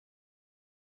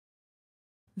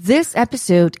This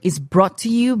episode is brought to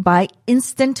you by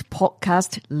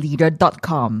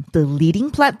InstantPodcastLeader.com, the leading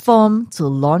platform to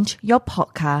launch your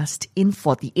podcast in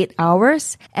 48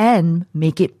 hours and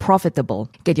make it profitable.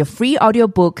 Get your free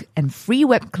audiobook and free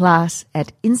web class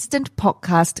at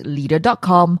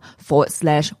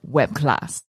InstantPodcastLeader.com/web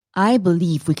class. I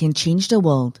believe we can change the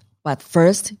world, but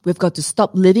first, we've got to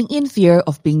stop living in fear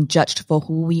of being judged for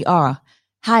who we are.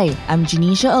 Hi, I'm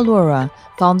Janisha Alora,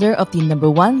 founder of the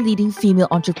 #1 leading female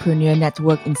entrepreneur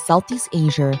network in Southeast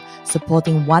Asia,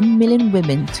 supporting 1 million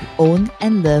women to own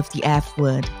and love the F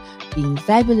word, being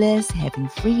fabulous, having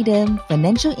freedom,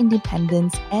 financial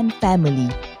independence, and family.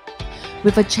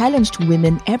 With a challenge to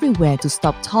women everywhere to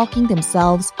stop talking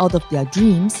themselves out of their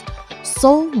dreams,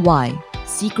 Soul Why?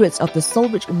 Secrets of the Soul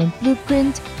Rich Woman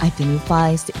Blueprint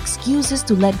identifies the excuses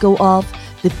to let go of,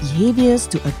 the behaviors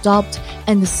to adopt,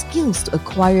 and the skills to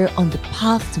acquire on the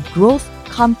path to growth,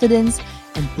 confidence,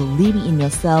 and believing in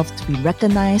yourself to be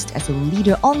recognized as a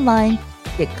leader online,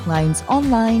 get clients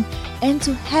online, and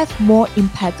to have more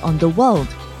impact on the world.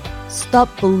 Stop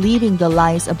believing the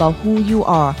lies about who you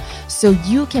are so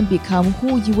you can become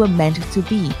who you were meant to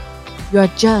be. You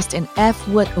are just an F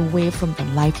word away from the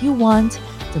life you want,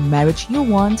 the marriage you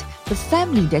want, the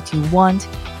family that you want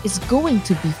is going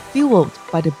to be fueled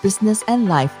by the business and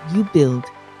life you build.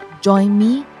 Join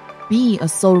me, be a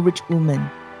soul-rich woman.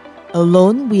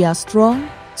 Alone we are strong,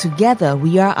 together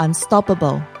we are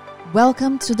unstoppable.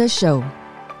 Welcome to the show.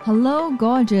 Hello,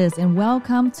 gorgeous, and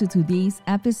welcome to today's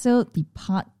episode, the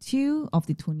part 2 of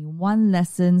the 21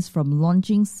 lessons from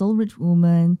launching Soul Rich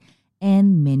Woman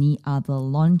and many other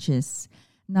launches.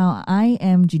 Now, I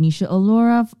am Janisha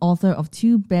Alora, author of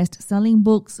 2 best-selling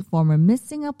books, former Miss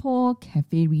Singapore,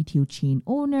 cafe retail chain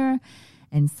owner,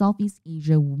 and Southeast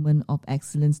Asia Woman of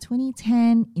Excellence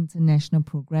 2010, International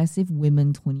Progressive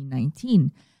Women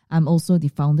 2019. I'm also the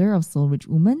founder of Soul Rich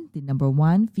Woman, the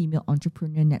 #1 female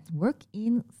entrepreneur network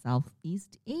in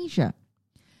Southeast Asia.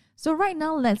 So right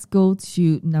now, let's go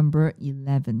to number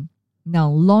 11. Now,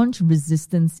 launch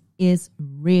resistance is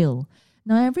real.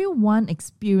 Now, everyone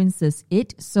experiences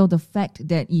it, so the fact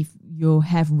that if you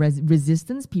have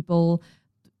resistance, people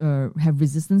have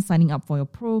resistance signing up for your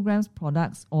programs,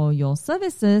 products, or your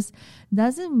services,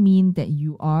 doesn't mean that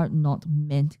you are not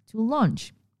meant to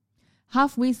launch.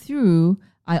 Halfway through,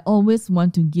 I always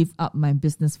want to give up my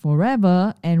business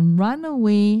forever and run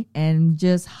away and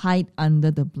just hide under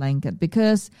the blanket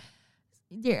because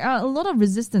there are a lot of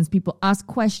resistance. People ask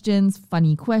questions,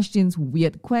 funny questions,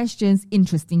 weird questions,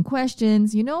 interesting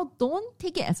questions. Don't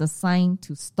take it as a sign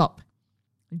to stop.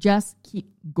 Just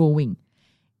keep going.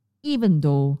 Even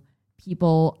though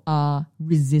people are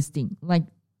resisting. Like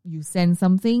you send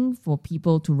something for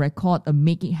people to record a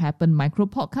Make It Happen micro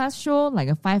podcast show, like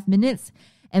a 5 minutes,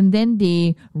 and then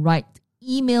they write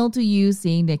email to you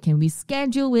saying that can we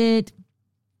schedule it,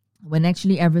 when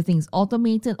actually everything is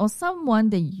automated, or someone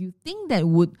that you think that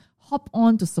would hop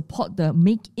on to support the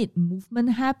Make It movement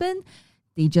happen,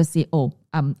 they just say,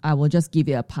 I will just give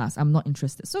it a pass. I'm not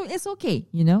interested. So it's okay,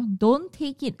 Don't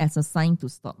take it as a sign to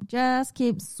stop. Just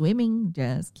keep swimming,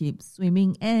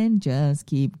 and just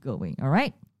keep going, all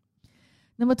right?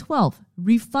 Number 12,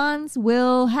 refunds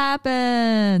will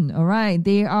happen, all right?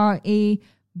 They are a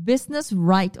business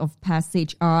rite of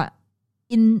passage, are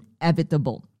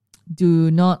inevitable.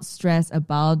 Do not stress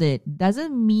about it.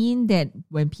 Doesn't mean that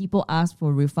when people ask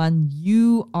for a refund,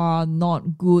 you are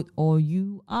not good or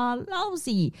you are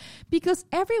lousy. Because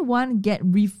everyone get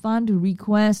refund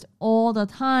requests all the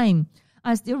time.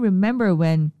 I still remember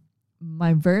when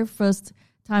my very first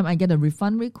time I get a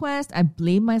refund request, I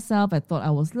blame myself. I thought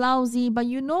I was lousy. But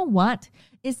you know what?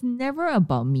 It's never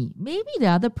about me. Maybe the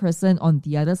other person on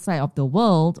the other side of the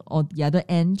world or the other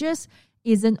end just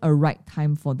isn't a right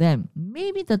time for them.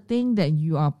 Maybe the thing that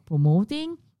you are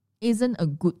promoting isn't a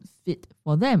good fit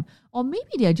for them. Or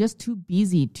maybe they're just too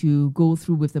busy to go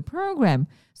through with the program.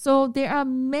 So there are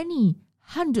many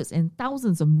hundreds and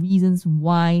thousands of reasons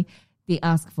why they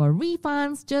ask for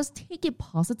refunds. Just take it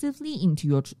positively into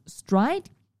your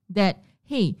stride that,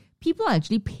 hey, people are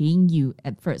actually paying you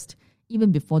at first,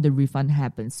 even before the refund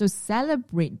happens. So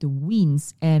celebrate the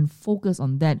wins and focus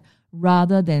on that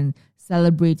rather than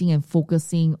celebrating and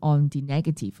focusing on the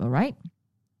negative, all right?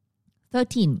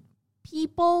 13,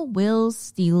 people will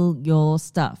steal your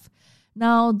stuff.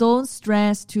 Now, don't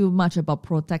stress too much about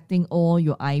protecting all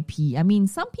your IP. I mean,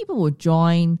 some people will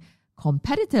join,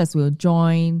 competitors will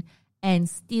join and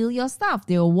steal your stuff.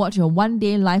 They will watch a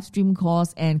one-day live stream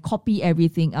course and copy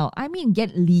everything out. I mean,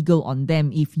 get legal on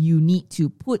them if you need to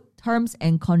put terms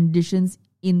and conditions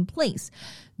in place.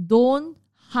 Don't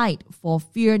hide for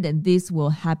fear that this will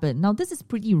happen. Now, this is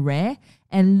pretty rare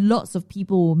and lots of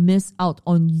people will miss out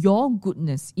on your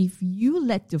goodness if you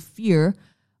let the fear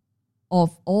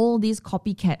of all these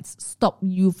copycats stop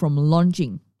you from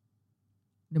launching.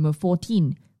 Number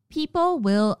 14, people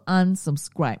will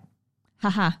unsubscribe.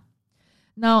 Haha.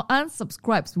 Now,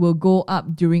 unsubscribes will go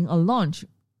up during a launch.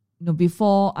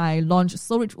 Before I launched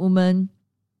Soul Rich Woman,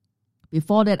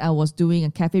 before that I was doing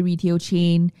a cafe retail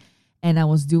chain, and I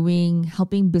was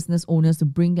helping business owners to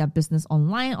bring their business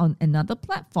online on another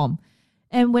platform.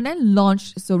 And when I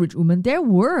launched Soul Rich Woman, there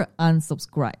were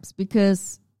unsubscribes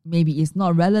because maybe it's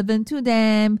not relevant to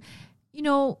them.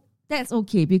 That's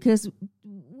okay because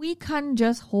we can't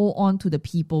just hold on to the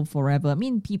people forever. I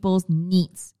mean, people's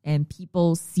needs and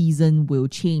people's season will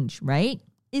change, right?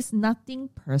 It's nothing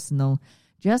personal.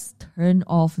 Just turn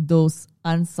off those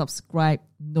unsubscribe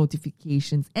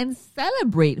notifications and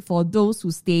celebrate for those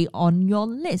who stay on your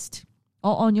list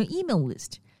or on your email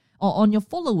list or on your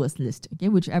followers list, okay,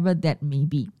 whichever that may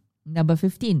be. Number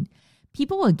 15,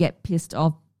 people will get pissed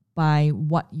off by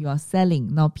what you are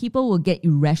selling. Now, people will get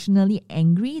irrationally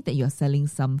angry that you're selling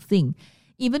something.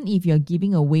 Even if you're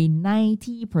giving away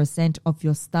 90% of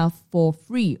your stuff for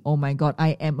free. Oh my God,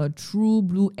 I am a true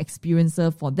blue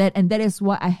experiencer for that. And that is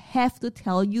why I have to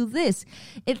tell you this.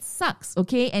 It sucks,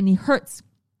 okay? And it hurts.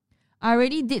 I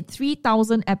already did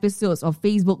 3,000 episodes of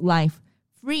Facebook Live.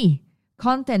 Free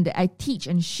content that I teach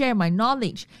and share my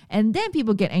knowledge. And then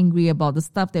people get angry about the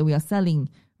stuff that we are selling,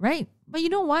 right? But you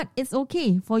know what? It's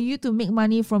okay for you to make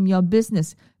money from your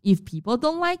business. If people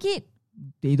don't like it,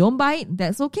 they don't buy it,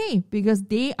 that's okay because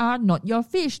they are not your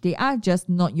fish. They are just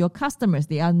not your customers.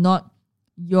 They are not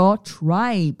your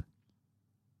tribe.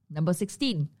 Number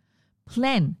 16,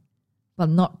 plan, but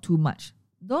not too much.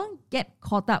 Don't get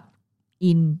caught up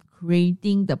in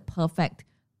creating the perfect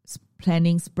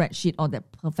planning spreadsheet or the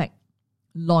perfect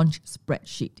launch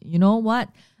spreadsheet. You know what?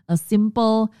 A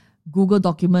simple Google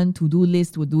document to-do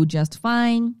list will do just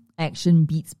fine. Action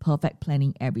beats perfect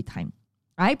planning every time.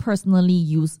 I personally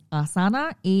use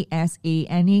Asana,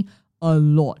 A-S-A-N-A, a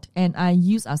lot. And I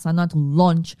use Asana to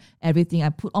launch everything. I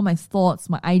put all my thoughts,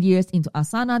 my ideas into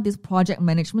Asana, this project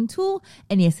management tool,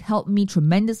 and it has helped me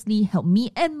tremendously, helped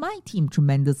me and my team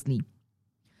tremendously.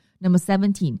 Number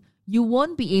 17, you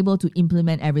won't be able to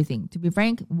implement everything. To be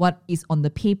frank, what is on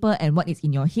the paper and what is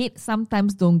in your head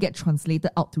sometimes don't get translated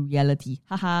out to reality.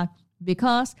 Haha.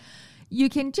 Because you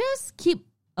can just keep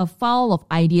a file of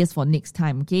ideas for next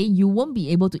time, okay? You won't be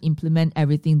able to implement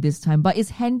everything this time, but it's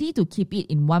handy to keep it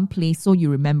in one place so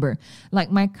you remember.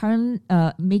 Like my current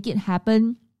Make It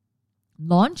Happen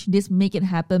launch, this Make It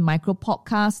Happen micro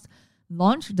podcast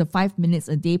launch, the 5 minutes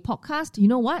a day podcast. You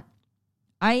know what?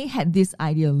 I had this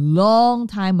idea a long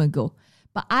time ago,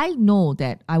 but I know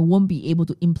that I won't be able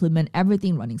to implement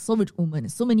everything running Soul Rich Woman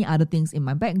and so many other things in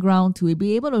my background to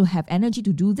be able to have energy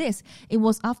to do this. It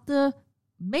was after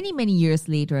many years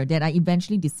later that I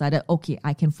eventually decided, okay,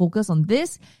 I can focus on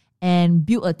this and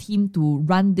build a team to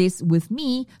run this with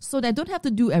me so that I don't have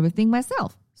to do everything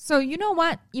myself. So you know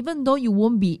what? Even though you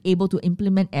won't be able to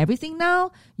implement everything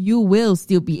now, you will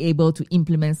still be able to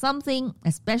implement something,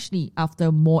 especially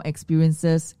after more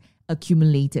experiences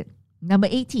accumulated. Number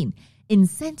 18,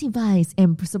 incentivize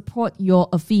and support your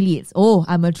affiliates. Oh,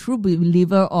 I'm a true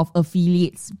believer of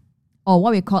affiliates, or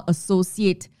what we call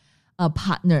associate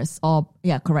partners,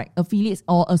 affiliates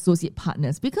or associate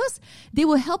partners, because they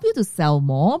will help you to sell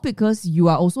more because you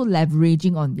are also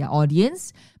leveraging on their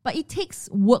audience, but it takes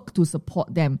work to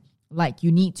support them. Like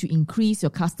you need to increase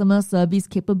your customer service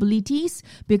capabilities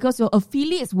because your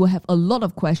affiliates will have a lot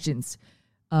of questions.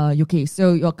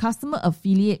 So your customer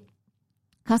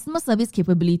service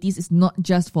capabilities is not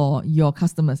just for your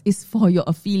customers, it's for your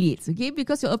affiliates, okay?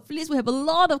 Because your affiliates will have a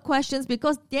lot of questions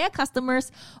because their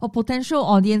customers or potential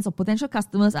audience or potential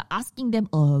customers are asking them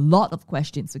a lot of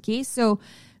questions, okay? So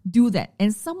do that.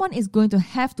 And someone is going to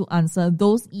have to answer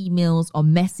those emails or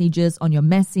messages on your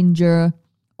Messenger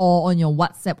or on your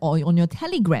WhatsApp or on your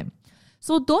Telegram.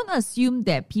 So don't assume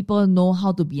that people know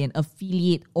how to be an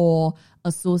affiliate or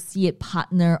associate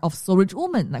partner of Soul Rich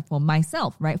Woman, like for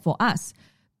myself, right? For us.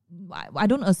 I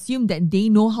don't assume that they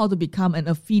know how to become an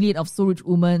affiliate of Soul Rich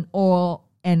Woman or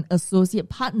an associate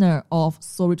partner of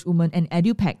Soul Rich Woman and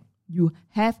EduPack. You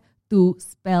have to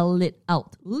spell it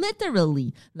out,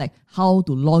 literally, like how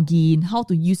to log in, how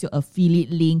to use your affiliate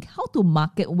link, how to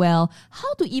market well,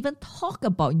 how to even talk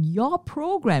about your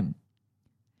program.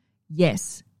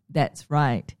 Yes, that's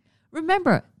right.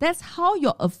 Remember, that's how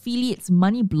your affiliates'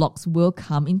 money blocks will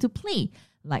come into play.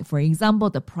 Like, for example,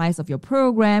 the price of your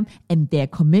program and their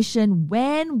commission.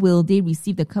 When will they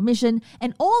receive the commission?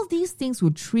 And all these things will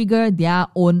trigger their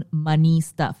own money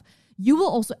stuff. You will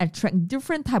also attract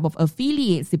different type of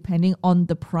affiliates depending on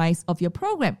the price of your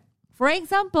program. For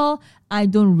example, I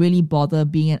don't really bother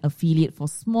being an affiliate for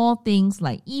small things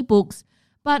like ebooks,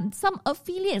 but some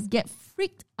affiliates get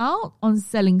freaked out on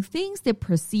selling things they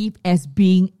perceive as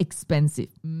being expensive.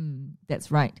 That's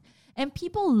right. And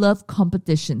people love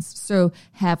competitions, so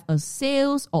have a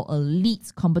sales or a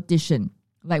leads competition.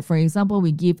 Like, for example,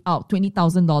 we give out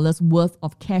 $20,000 worth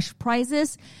of cash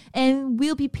prizes, and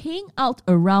we'll be paying out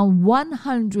around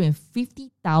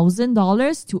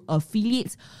 $150,000 to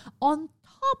affiliates on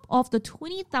top of the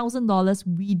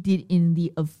 $20,000 we did in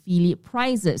the affiliate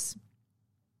prizes.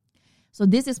 So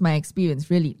this is my experience,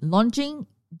 really. Launching,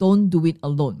 don't do it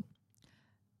alone.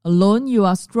 Alone, you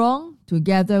are strong.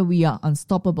 Together, we are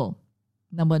unstoppable.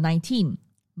 Number 19,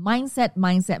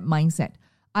 mindset.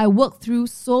 I worked through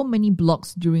so many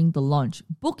blocks during the launch.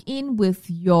 Book in with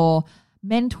your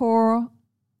mentor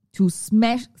to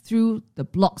smash through the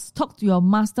blocks. Talk to your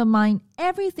mastermind.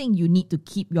 Everything you need to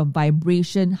keep your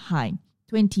vibration high.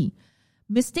 20,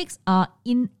 mistakes are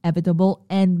inevitable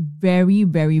and very,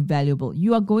 very valuable.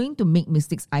 You are going to make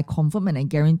mistakes. I confirm and I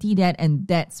guarantee that, and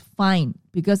that's fine.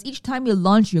 Because each time you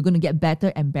launch, you're going to get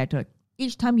better and better.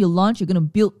 Each time you launch, you're going to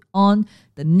build on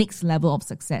the next level of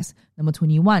success. Number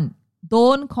 21,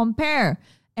 don't compare.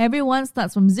 Everyone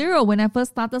starts from zero. When I first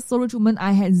started Soul Rich Woman,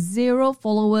 I had 0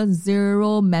 followers,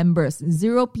 0 members,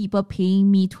 0 people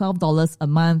paying me $12 a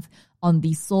month on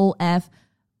the Soul F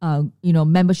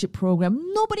membership program.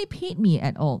 Nobody paid me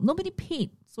at all. Nobody paid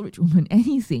Soul Rich Woman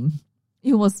anything.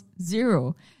 It was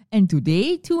 0. And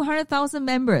today, 200,000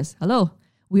 members. Hello.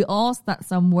 We all start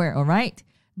somewhere, all right?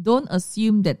 Don't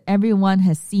assume that everyone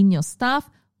has seen your stuff.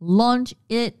 Launch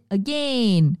it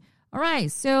again. All right,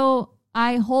 so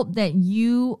I hope that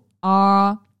you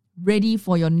are ready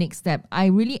for your next step. I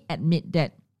really admit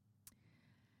that,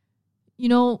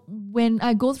 when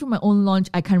I go through my own launch,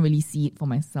 I can't really see it for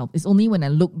myself. It's only when I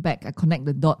look back, I connect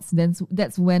the dots, then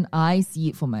that's when I see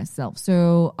it for myself.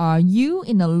 So are you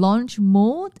in a launch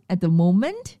mode at the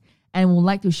moment and would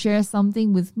like to share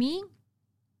something with me?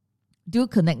 Do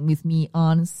connect with me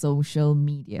on social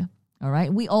media. All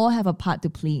right. We all have a part to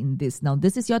play in this. Now,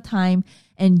 this is your time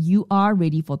and you are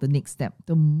ready for the next step.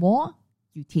 The more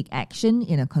you take action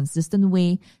in a consistent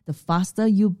way, the faster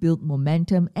you build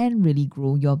momentum and really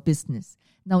grow your business.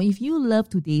 Now, if you love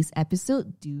today's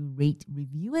episode, do rate,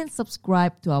 review, and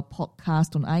subscribe to our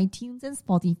podcast on iTunes and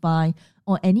Spotify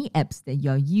or any apps that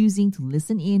you're using to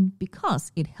listen in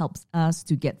because it helps us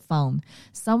to get found.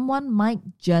 Someone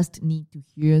might just need to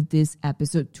hear this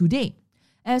episode today.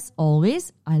 As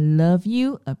always, I love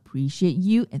you, appreciate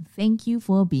you, and thank you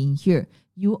for being here.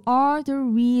 You are the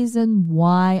reason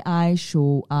why I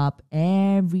show up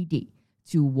every day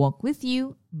to walk with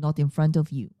you, not in front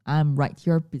of you. I'm right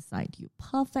here beside you,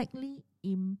 perfectly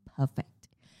imperfect.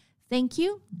 Thank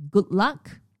you, good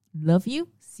luck, love you,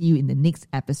 see you in the next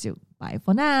episode. Bye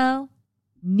for now.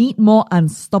 Need more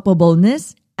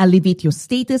unstoppableness? Elevate your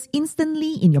status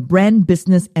instantly in your brand,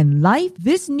 business, and life?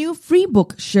 This new free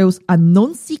book shows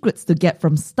unknown secrets to get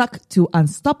from stuck to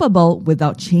unstoppable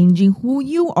without changing who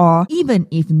you are, even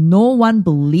if no one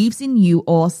believes in you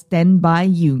or stand by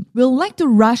you. We'd like to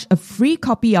rush a free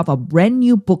copy of our brand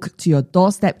new book to your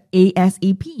doorstep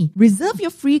ASAP. Reserve your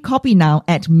free copy now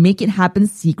at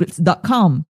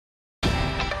makeithappenSecrets.com.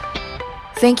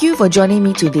 Thank you for joining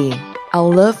me today. I'd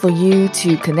love for you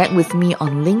to connect with me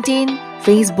on LinkedIn,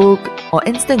 Facebook, or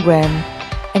Instagram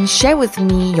and share with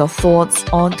me your thoughts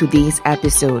on today's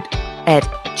episode at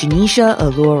Genecia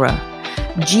Allura,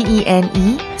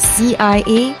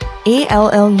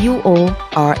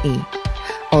 GENECIAALLUORA.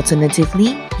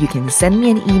 Alternatively, you can send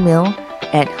me an email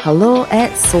at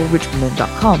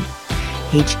hello@soulrichwoman.com,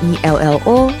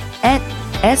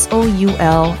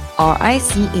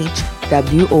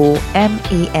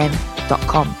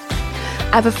 HELLO@SOULRICHWOMAN.com.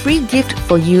 I have a free gift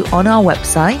for you on our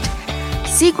website,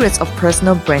 Secrets of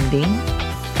Personal Branding,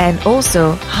 and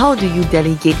also how do you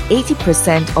delegate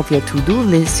 80% of your to-do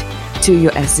list to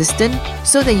your assistant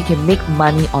so that you can make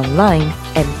money online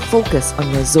and focus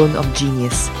on your zone of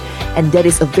genius. And that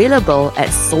is available at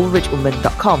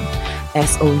soulrichwoman.com,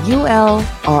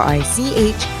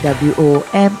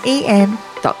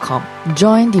 SOULRICHWOMAN.com.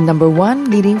 Join the #1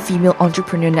 leading female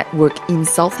entrepreneur network in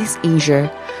Southeast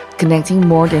Asia, connecting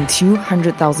more than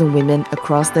 200,000 women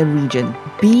across the region.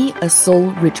 Be a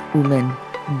soul-rich woman.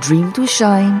 Dream to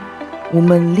shine.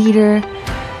 Woman leader.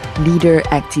 Leader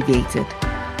activated.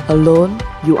 Alone,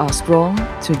 you are strong.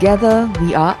 Together,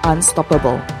 we are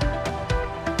unstoppable.